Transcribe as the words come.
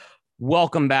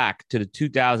Welcome back to the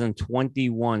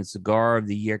 2021 Cigar of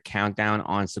the Year Countdown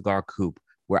on Cigar Coop,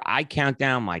 where I count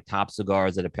down my top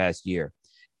cigars of the past year.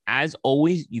 As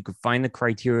always, you can find the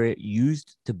criteria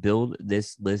used to build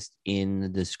this list in the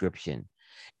description.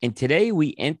 And today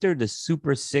we enter the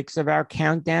Super Six of our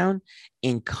countdown.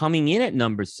 And coming in at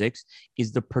number 6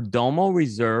 is the Perdomo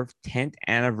Reserve 10th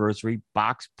Anniversary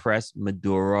Box Press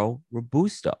Maduro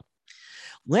Robusto.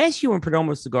 Last year, when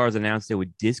Perdomo Cigars announced they were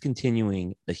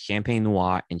discontinuing the Champagne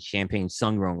Noir and Champagne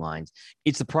Sun-Grown lines,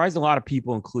 it surprised a lot of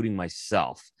people, including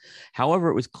myself. However,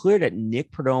 it was clear that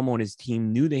Nick Perdomo and his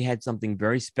team knew they had something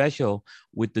very special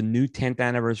with the new 10th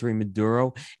Anniversary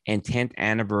Maduro and 10th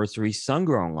Anniversary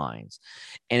Sun-Grown lines.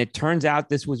 And it turns out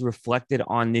this was reflected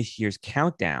on this year's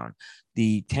countdown.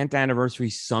 The 10th Anniversary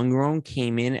Sun-Grown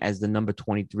came in as the number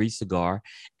 23 cigar,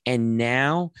 and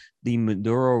now the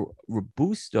Maduro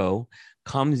Robusto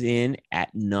comes in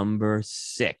at number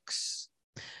 6.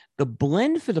 The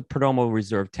blend for the Perdomo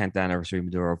Reserve 10th Anniversary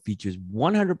Maduro features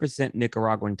 100%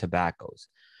 Nicaraguan tobaccos.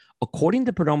 According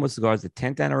to Perdomo Cigars, the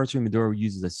 10th Anniversary Maduro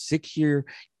uses a 6-year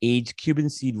aged Cuban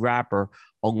seed wrapper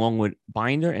along with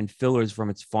binder and fillers from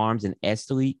its farms in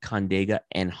Esteli, Condega,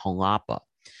 and Jalapa.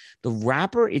 The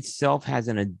wrapper itself has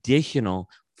an additional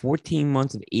 14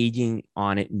 months of aging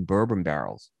on it in bourbon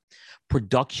barrels.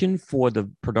 Production for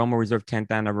the Perdomo Reserve 10th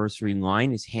Anniversary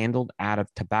line is handled out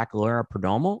of Tabacalera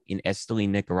Perdomo in Esteli,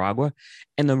 Nicaragua.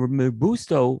 And the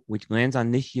Robusto, which lands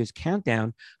on this year's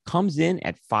countdown, comes in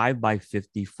at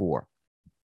 5x54.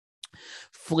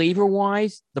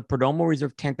 Flavor-wise, the Perdomo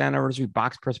Reserve 10th Anniversary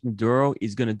Box Press Maduro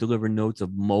is going to deliver notes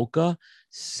of mocha,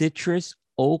 citrus,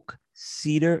 oak,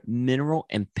 cedar, mineral,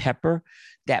 and pepper.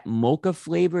 That mocha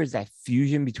flavor is that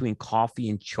fusion between coffee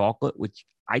and chocolate, which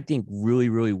I think really,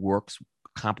 really works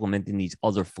complementing these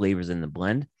other flavors in the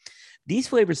blend. These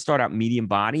flavors start out medium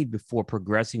bodied before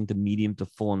progressing to medium to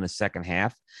full in the second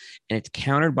half, and it's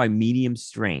countered by medium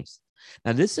strength.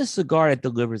 Now, this is a cigar that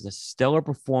delivers a stellar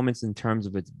performance in terms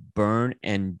of its burn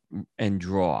and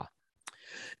draw.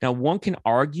 Now, one can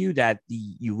argue that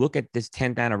you look at this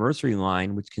 10th anniversary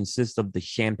line, which consists of the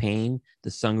Champagne,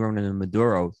 the Sun-Grown, and the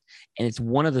Maduros, and it's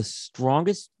one of the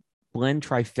strongest blend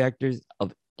trifectas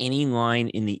of any line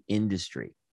in the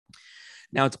industry.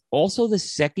 Now, it's also the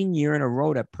second year in a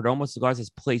row that Perdomo Cigars has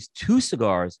placed 2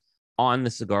 cigars on the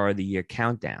Cigar of the Year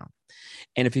countdown.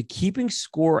 And if you're keeping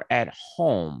score at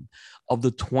home, of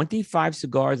the 25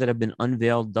 cigars that have been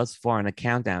unveiled thus far in a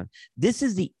countdown, this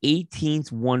is the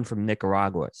 18th one from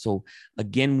Nicaragua. So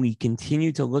again, we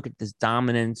continue to look at this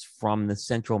dominance from the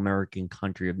Central American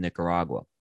country of Nicaragua.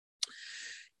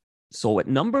 So at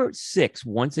number 6,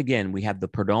 once again, we have the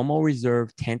Perdomo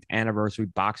Reserve 10th Anniversary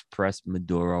Box Press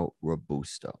Maduro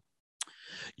Robusto.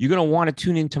 You're going to want to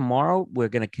tune in tomorrow. We're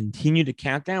going to continue the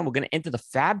countdown. We're going to enter the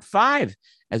Fab Five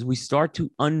as we start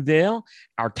to unveil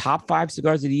our top 5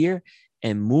 cigars of the year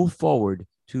and move forward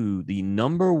to the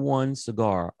number 1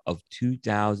 cigar of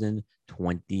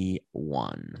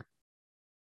 2021.